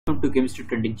Welcome to Chemistry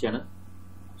Trending channel.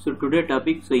 So today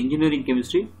topic engineering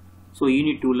chemistry. So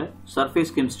unit 2 la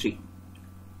surface chemistry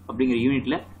அப்படிங்கற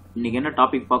யூனிட்ல இன்னைக்கு என்ன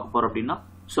topic பார்க்க போறோம் அப்படினா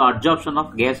adsorption of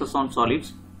gases on solids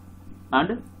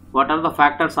and what are the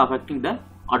factors affecting the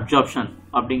adsorption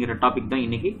அப்படிங்கற topic தான்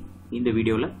இன்னைக்கு இந்த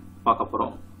வீடியோல பார்க்க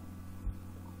போறோம்.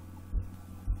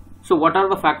 So what are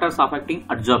the factors affecting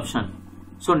adsorption?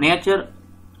 So nature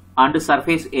and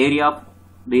surface area of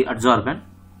the adsorbent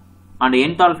and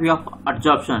enthalpy of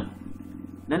adsorption,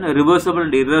 then reversible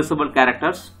and irreversible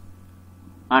characters,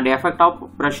 and effect of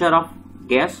pressure of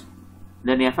gas,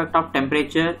 then effect of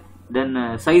temperature, then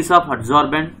size of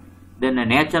adsorbent, then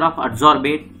nature of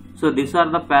adsorbate. So these are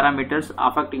the parameters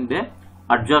affecting the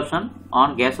adsorption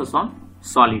on gases on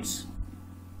solids.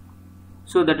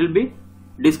 So that will be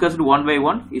discussed one by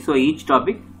one. So each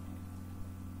topic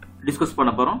discuss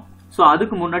பண்ண போறோம். So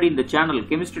அதுக்கு முன்னாடி இந்த channel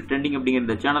chemistry trending அப்படிங்கிற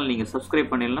இந்த channel நீங்க subscribe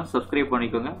பண்ணலனா subscribe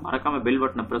பண்ணிக்கோங்க. மறக்காம பெல்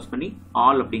பட்டனை பிரஸ் பண்ணி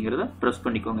ஆல் அப்படிங்கறத பிரஸ்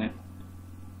பண்ணிக்கோங்க.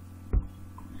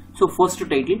 So first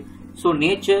title, so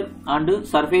nature and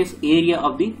surface area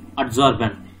of the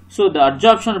adsorbent. So the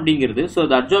adsorption அப்படிங்கிறது, so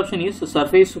the adsorption is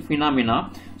surface phenomena.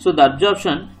 So the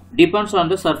adsorption depends on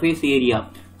the surface area.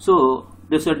 So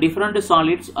there's a different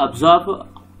solids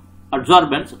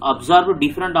adsorbents absorb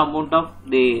different amount of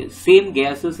the same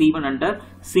gases even under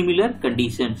similar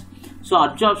conditions. So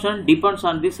adsorption depends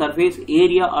on the surface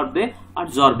area of the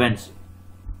adsorbents.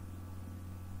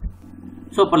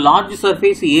 So for large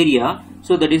surface area,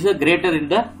 so that is a greater in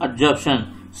the adsorption.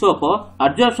 So for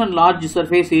adsorption large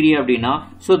surface area அப்படினா,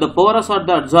 so the porous of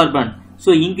the adsorbent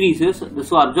so increases,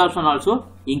 so absorption also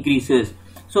increases.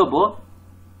 So இப்போ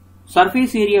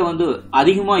surface area வந்து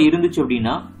அதிகமா இருந்துச்சு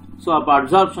அப்படினா, so அப்ப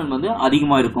adsorption வந்து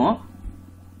அதிகமா இருக்கும்.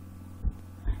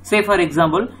 Say for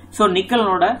example, so nickel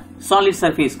oda solid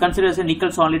surface, consider as a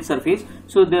nickel solid surface.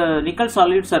 So the nickel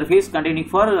solid surface containing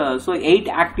for so 8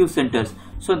 active centers.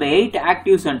 So the 8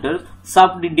 active centers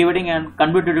subdividing and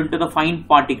converted into the fine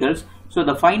particles. So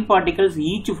the fine particles,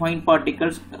 each fine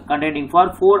particles containing for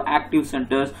 4 active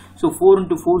centers. So 4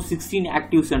 into 4, 16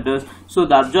 active centers. So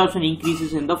the absorption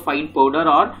increases in the fine powder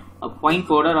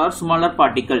or smaller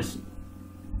particles.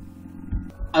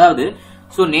 அதாவது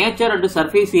so nature and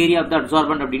surface area of the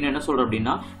adsorbent அப்படினா என்ன சொல்றோம்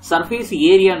அப்படினா, surface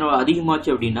area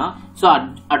அதிகமாச்சு அப்படினா so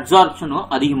adsorption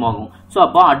அதிகமாகும். So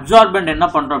அப்ப adsorbent என்ன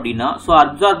பண்றோம் அப்படினா, so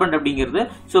adsorbent அப்படிங்கிறது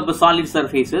so இப்ப solid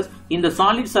surfaces, இந்த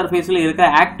solid surfaceல இருக்க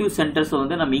active centers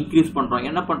வந்து நம்ம increase பண்றோம்.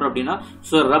 என்ன பண்றோம் அப்படினா,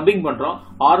 so rubbing பண்றோம்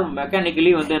or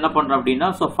mechanically வந்து என்ன பண்றோம் அப்படினா,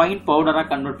 so fine powder ஆ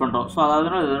convert பண்றோம். so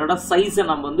அதனால இதோட size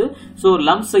நம்ம வந்து so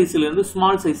lump size ல இருந்து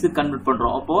small size க்கு convert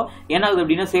பண்றோம். அப்போ என்ன ஆகுது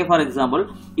அப்படினா, say for example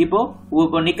இப்போ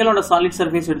நிக்கலோட solid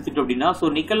surface எடுத்துட்டோம் அப்படினா, so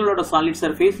நிக்கலோட solid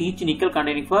surface each nickel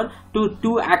containing for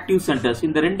two active centers,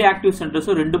 இந்த ரெண்டு active centers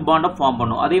ரெண்டு bond ஃபார்ம்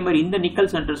பண்ணும். அதே மாதிரி இந்த நிக்கல்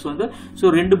சென்டர்ஸ் வந்து so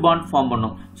ரெண்டு bond ஃபார்ம்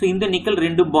பண்ணும். so இந்த நிக்கல்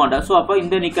ரெண்டு bond, so அப்ப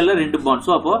இந்த நிக்கல்ல ரெண்டு bond,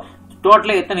 so அப்போ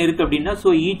டோட்டலா எத்தனை இருக்கு அப்படினா,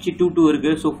 so each 2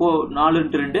 இருக்கு. so 4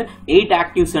 into 2 8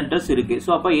 active centers இருக்கு. so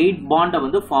அப்ப 8 bond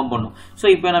வந்து ஃபார்ம் பண்ணும். so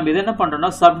இப்போ நம்ம இத என்ன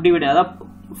பண்றோம்னா சப்டிவைட், அதாவது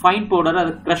ஃபைன் பவுடர்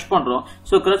அதை கிரஷ் பண்றோம்.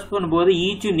 சோ கிரஷ் பண்ணும்போது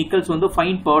ஈச் நிக்கல்ஸ் வந்து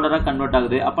ஃபைன் பவுடரா கன்வெர்ட்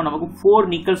ஆகுது. அப்ப நமக்கு 4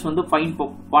 நிக்கல்ஸ் வந்து ஃபைன்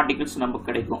பார்ட்டிகல்ஸ் நமக்கு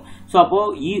கிடைக்கும். சோ அப்போ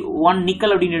 1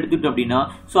 நிக்கல் அப்படின்னு எடுத்துட்டோம் அப்படின்னா,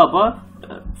 சோ அப்போ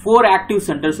 4 ஆக்டிவ்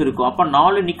சென்டர்ஸ் இருக்கும். அப்ப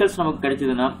 4 நிக்கல்ஸ் நமக்கு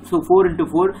கிடைச்சதுன்னா சோ 4 into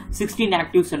 4 16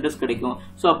 ஆக்டிவ் சென்டர்ஸ் கிடைக்கும்.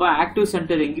 சோ அப்ப ஆக்டிவ்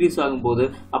சென்டர் இன்க்ரீஸ் ஆகும்போது,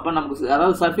 அப்ப நமக்கு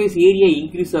அதாவது சர்ஃபேஸ் ஏரியா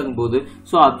இன்க்ரீஸ் ஆகும்போது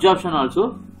சோ அப்சார்ப்ஷன் ஆல்சோ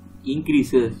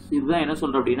increases. இதுதான் என்ன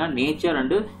சொல்றோம் அப்படின்னா nature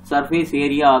and surface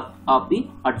area of the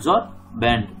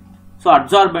adsorbent. so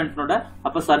adsorbent நோட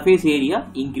அப்ப surface area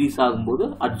increase ஆகும்போது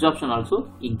absorption also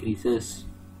increases.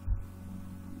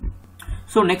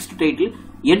 so next title,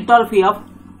 enthalpy of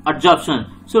adsorption.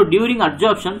 so during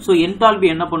adsorption, so enthalpy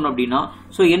என்ன பண்ணும் அப்படின்னா,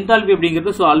 so enthalpy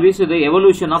அப்படிங்கிறது so always the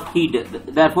evolution of heat.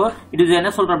 therefore it is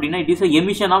என்ன சொல்றோம் அப்படின்னா, it is a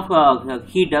emission of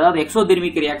heat, அதாவது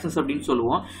exothermic reactions அப்படின்னு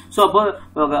சொல்லுவோம். so அப்போ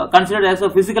considered as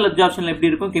a physical absorption எப்படி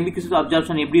இருக்கும், chemical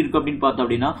absorption எப்படி இருக்கும் அப்படின்னு பார்த்தோம்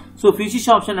அப்படின்னா, so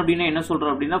physisorption அப்படின்னா என்ன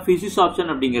சொல்றோம் அப்படின்னா, physisorption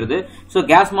அப்படிங்கிறது so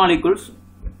gas molecules,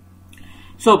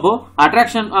 so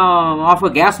attraction of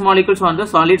gas molecules on the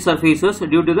solid surfaces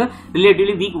due to the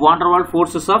relatively weak van der Waals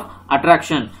forces of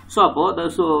attraction. so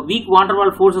weak van der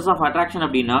Waals forces of attraction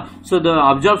அப்படினா, so the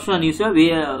absorption is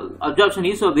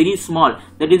a very small,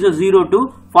 that is a 0 to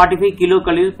 45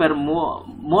 kilocalories per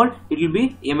mole it will be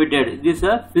emitted. This is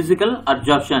a physical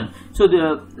absorption. so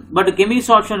but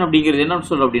chemisorption அப்படிங்கிறது என்ன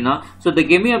சொல்றோம் அப்படினா, so the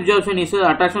chemiabsorption is a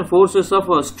attraction forces of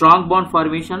strong bond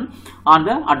formation on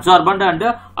the adsorbent and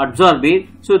adsorbate.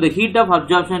 so the heat of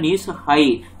absorption is high,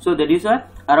 so that is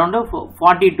around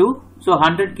 40 to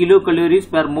 100 kilocalories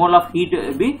per mole of heat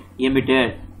will be emitted.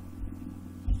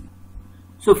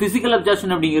 So physical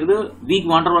absorption அப்படிங்கிறது week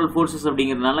van der வால் forces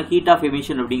அப்படிங்கிறதுனால heat of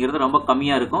emission அப்படிங்கிறது ரொம்ப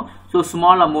கம்மியாக இருக்கும். So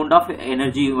small amount of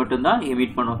energy மட்டும்தான்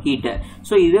emit பண்ணும் ஹீட்டை.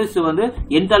 So இது வந்து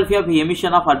enthalpy of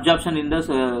emission of absorption இந்த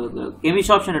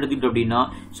கெமிசார்ப்ஷன் எடுத்துக்கிட்டோம் அப்படின்னா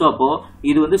ஸோ அப்போ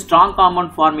இது வந்து ஸ்ட்ராங்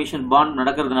காம்பவுண்ட் ஃபார்மேஷன் பாண்ட்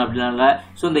நடக்கிறதுனால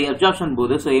ஸோ இந்த அப்சார்ப்ஷன்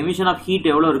போது ஸோ எமிஷன் ஆஃப் ஹீட்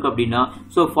எவ்வளோ இருக்கு அப்படின்னா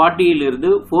ஸோ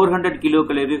 40 400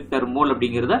 kcal/mol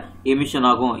அப்படிங்கிறத எமிஷன்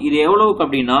ஆகும். இது எவ்வளவுக்கு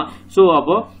அப்படின்னா ஸோ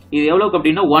அப்போ இது எவ்வளவுக்கு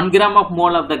அப்படின்னா 1 gram of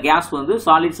mole of the gas வந்து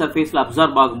சாலிட் சர்ஃபேஸ்ல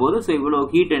அப்சார்ப் ஆகும்போது ஸோ இவ்வளவு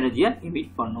ஹீட் எனர்ஜியை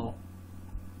எமிட் பண்ணும்.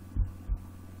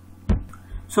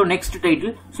 So next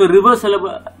title so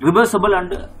reversible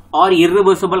and R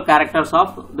irreversible characters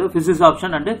of the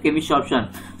physisorption and chemisorption.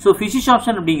 So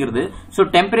physisorption அப்படிங்கிறது so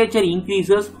temperature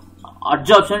increases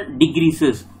absorption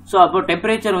decreases. So அப்போ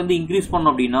temperature வந்து increase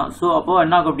பண்ணோம் அப்படின்னா ஸோ அப்போ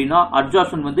என்ன ஆகும் அப்படின்னா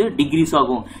அப்சார்ப்ஷன் வந்து டிக்ரீஸ்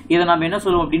ஆகும். இதை நம்ம என்ன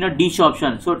சொல்லுவோம் அப்படின்னா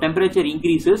டீசார்ப்ஷன். ஸோ டெம்பரேச்சர்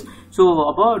இன்க்ரீசஸ் ஸோ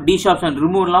அப்போ டீசார்ப்ஷன்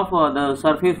removal of the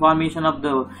surface formation of the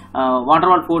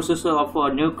van der wall forces of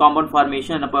new compound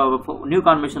formation. அப்போ new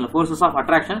compound forces of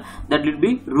attraction that will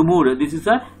be removed. This is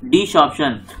a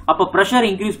டீசார்ப்ஷன். அப்போ pressure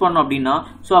increase பண்ணோம் அப்படின்னா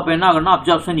so அப்போ என்ன ஆகும்னா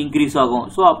absorption increase ஆகும்.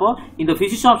 So அப்போ இந்த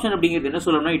பிசிசார்ப்ஷன் அப்படிங்கிறது என்ன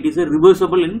சொல்லணும்னா it is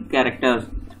reversible in characters.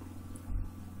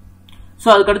 So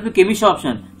அதுக்கடுத்து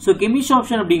கெமிசார்ப்ஷன். ஸோ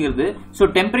கெமிசார்ப்ஷன் அப்படிங்கிறது so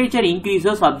temperature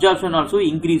increases absorption also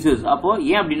increases. அப்போ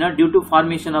ஏன் அப்படின்னா due to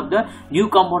formation of the new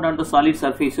compound on the solid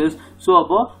surfaces. So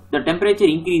அப்போ த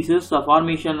temperature increases the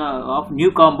formation of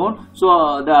new compound. So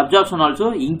the absorption also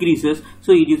increases.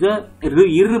 So it is a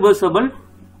irreversible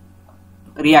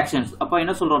reactions. அப்போ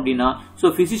என்ன சொல்றோம் அப்படின்னா so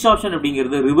பிசிசார்ப்ஷன்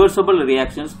அப்படிங்கிறது reversible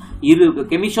reactions,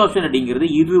 கெமிசார்ப்ஷன் அப்படிங்கிறது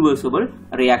irreversible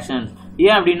reactions.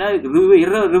 ஏன் அப்படின்னா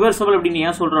reversible அப்படின்னு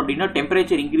ஏன் சொல்றோம் அப்படின்னா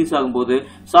டெம்பரேச்சர் இன்க்ரீஸ் ஆகும்போது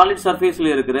சாலிட் சர்ஃபேஸ்ல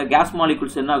இருக்கிற கேஸ்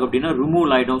மாலிகுல்ஸ் என்ன ஆகும் அப்படின்னா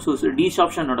ரிமூவ் ஆயிடும். ஸோ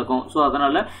டீசார்ப்ஷன் நடக்கும். ஸோ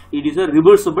அதனால it is a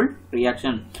reversible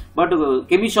reaction. But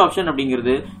கெமிசார்ப்ஷன்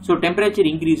அப்படிங்கிறது so temperature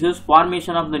increases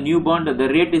formation of the new bond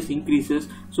the rate is increases.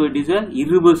 So it is a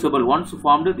irreversible. Once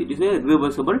formed it is a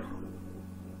irreversible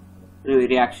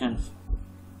reactions.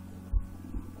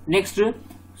 Next,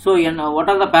 so what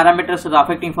are the parameters that are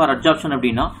affecting for adsorption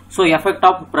அப்படினா so effect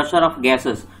of pressure of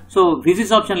gases. so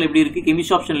physisorptionல எப்படி இருக்கு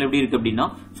chemisorptionல எப்படி இருக்கு அப்படினா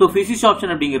so physisorption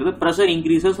அப்படிங்கிறது pressure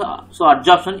increases so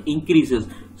adsorption increases.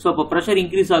 so அப்ப pressure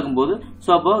increase ஆகும்போது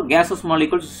so அப்ப gases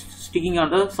molecules sticking on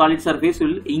the solid surface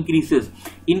will increases.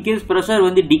 in case pressure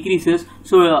வந்து decreases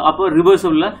so அப்போ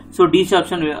reversible so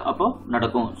desorption அப்போ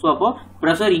நடக்கும். so அப்போ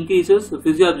pressure increases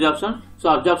physiabsorption so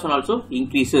absorption also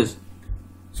increases.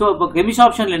 so அப்போ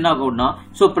chemisorptionல என்ன ஆகும்னா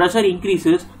so pressure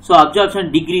increases so absorption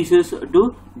decreases to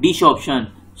desorption.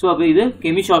 so அப்போ இது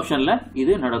chemisorptionல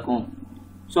இது நடக்கும்.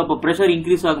 so அப்போ pressure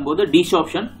increase ஆகும்போது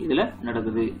desorption இதுல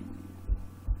நடக்குது.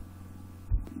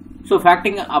 so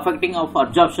affecting of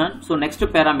absorption. so next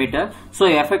parameter so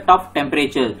effect of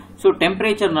temperature. so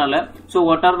temperature nala so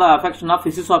what are the affection of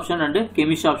physisorption and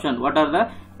chemisorption? what are the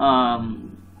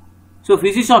so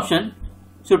physisorption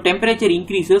so temperature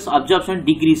increases absorption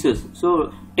decreases. so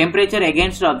temperature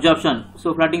against absorption so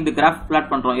plotting the graph plot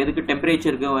பண்றோம். எதுக்கு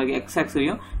temperature x axis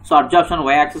so absorption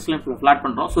y axis ல plot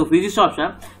பண்றோம். so physisorption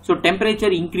so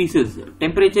temperature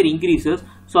increases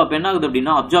so அப்ப என்ன ஆகுது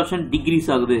அப்படின்னா absorption decrease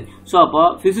ஆகுது. so அப்ப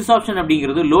physisorption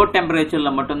அப்படிங்கிறது low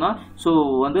temperatureல மட்டும் தான் so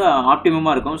வந்து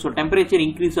ஆப்டிமமா இருக்கும். so temperature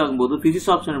increase ஆகும்போது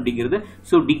physisorption அப்படிங்கிறது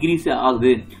so decrease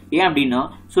ஆகுது. ஏன் அப்படின்னா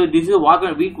so this is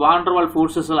weak van der Waals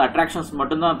forces attractions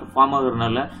மட்டும் தான் ஃபார்ம்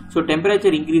ஆகுறதுனால so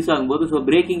temperature increase ஆகும்போது so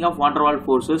breaking of van der Waals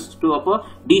forces to அப்போ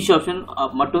desorption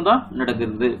மட்டும் தான்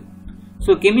நடக்குது.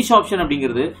 so chemisorption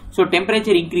அப்படிங்கிறது so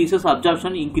temperature increases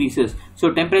absorption increases. so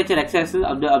temperature x axis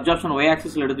absorption y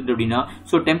axis ல எடுத்துட்டு அப்படினா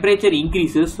so temperature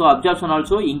increases so absorption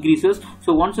also increases. so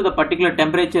once the particular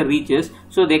temperature reaches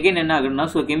so again என்ன ஆகும்னா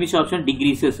so chemisorption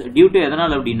decreases due to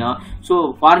எதனால அப்படினா so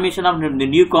formation of the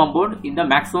new compound in the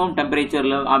maximum temperature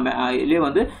ல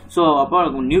வந்து so அப்ப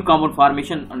new compound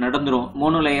formation நடந்துரும்.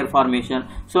 monolayer formation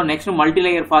so next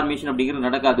multilayer formation அப்படிங்கிறது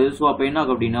நடக்காது. so அப்ப என்ன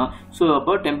ஆகும் அப்படினா so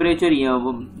அப்ப temperature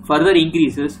further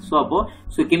increases so அப்போ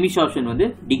so chemisorption வந்து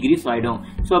decrease ஆயிடும்.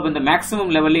 so அப்ப இந்த maximum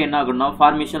level என்ன ஆகும்னா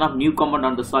formation of new compound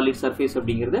on the solid surface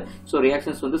அப்படிங்கிறது so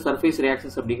reactions வந்து surface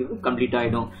reactions அப்படிங்கிறது complete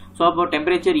ஆயிடும். so அப்போ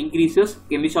temperature increases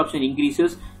chemisorption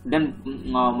increases then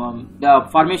the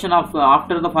formation of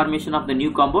after the formation of the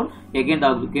new compound again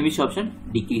the chemisorption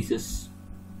decreases.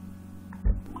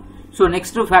 so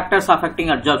next factors affecting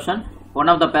adsorption. one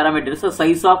of the parameters is the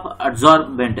size of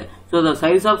adsorbent. So the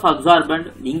size of adsorbent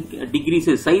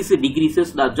decreases, size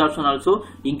decreases, the absorption also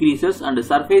increases, and the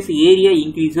surface area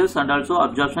increases and also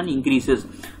absorption increases.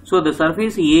 So the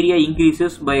surface area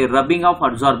increases by rubbing of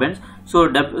adsorbents. So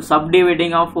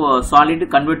subdividing of solid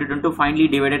converted into finely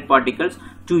divided particles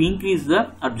to increase the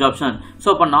absorption.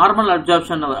 So for normal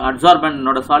absorption adsorbent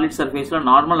noda solid surface la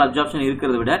normal absorption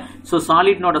irukkiradha vida so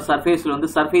solid noda surface la vandu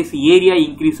surface area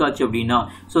increase aachu appadina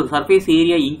so surface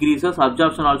area increases,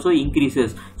 absorption also increases.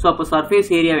 So appo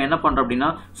surface area enna pandra appadina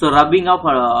so rubbing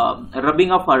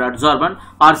of adsorbent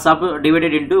are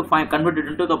subdivided into converted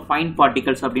into the fine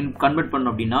particles appdin convert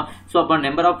panna appadina so appo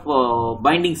number of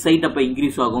binding site appo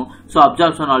increase agum. So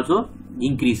absorption also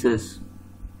increases.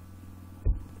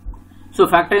 So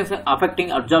factors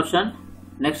affecting absorption.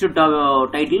 Next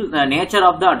title, the nature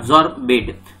of the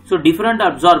adsorbate. So different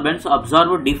absorbents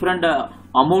absorb different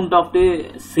amount of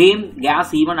the same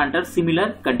gas even under similar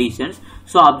conditions.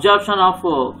 So absorption of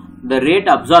the rate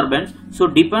absorbance so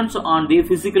depends on the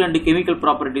physical and chemical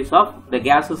properties of the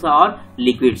gases or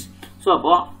liquids. So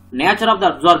nature of the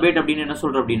absorbate அப்படினு என்ன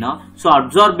சொல்ற அப்படினா so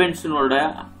absorbents ஓட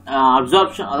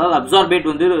absorption அதாவது absorbate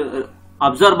வந்து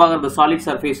absorb ஆகிற solid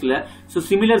சர்ஃபேஸ்ல so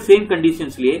similar same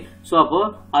கண்டிஷன்ஸ்லயே so அப்போ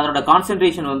அதோட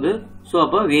கான்சென்ட்ரேஷன் வந்து ஸோ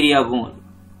அப்போ வேரி ஆகும்.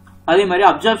 அதே மாதிரி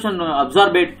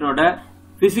அப்சார்பேட்டோட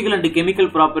physical and chemical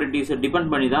properties depend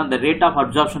பண்ணி தான் அந்த ரேட் ஆஃப்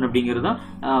அப்சார்ப்ஷன் அப்படிங்கிறது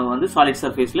வந்து சாலிட்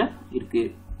சர்ஃபேஸ்ல இருக்கு.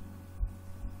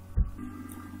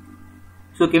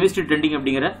 ஸோ கெமிஸ்ட்ரி ட்ரெண்டிங்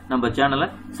அப்படிங்கிற நம்ம சேனலை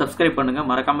சப்ஸ்கிரைப் பண்ணுங்க,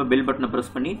 மறக்காம பெல் பட்டனை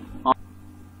பிரஸ் பண்ணி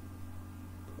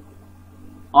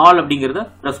ஆல் அப்படிங்கறத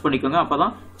பிரஸ் பண்ணிக்கோங்க.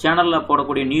 அப்பதான் சேனல்ல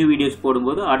போடக்கூடிய நியூ வீடியோஸ்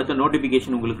போடும்போது அடுத்த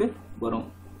நோட்டிபிகேஷன் உங்களுக்கு வரும்.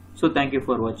 ஸோ தேங்க்யூ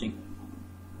ஃபார் வாட்சிங்.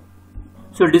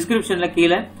 ஸோ டிஸ்கிரிப்ஷன்ல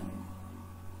கீழே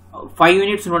 5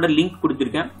 மினிட்ஸ்னோட லிங்க்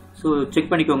கொடுத்துருக்கேன். ஸோ செக்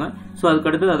பண்ணிக்கோங்க. ஸோ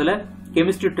அதுக்கடுத்து அதில்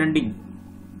கெமிஸ்ட்ரி ட்ரெண்டிங்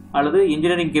அல்லது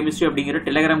இன்ஜினியரிங் கெமிஸ்ட்ரி அப்படிங்கிற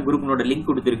டெலிகிராம் குரூப்னோட லிங்க்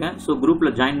கொடுத்துருக்கேன். ஸோ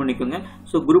குரூப்ல ஜாயின் பண்ணிக்கோங்க.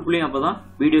 ஸோ குரூப்லயும் அப்பதான்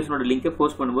வீடியோஸ்னோட லிங்கை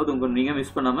போஸ்ட் பண்ணும்போது நீங்க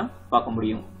மிஸ் பண்ணாம பார்க்க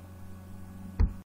முடியும்.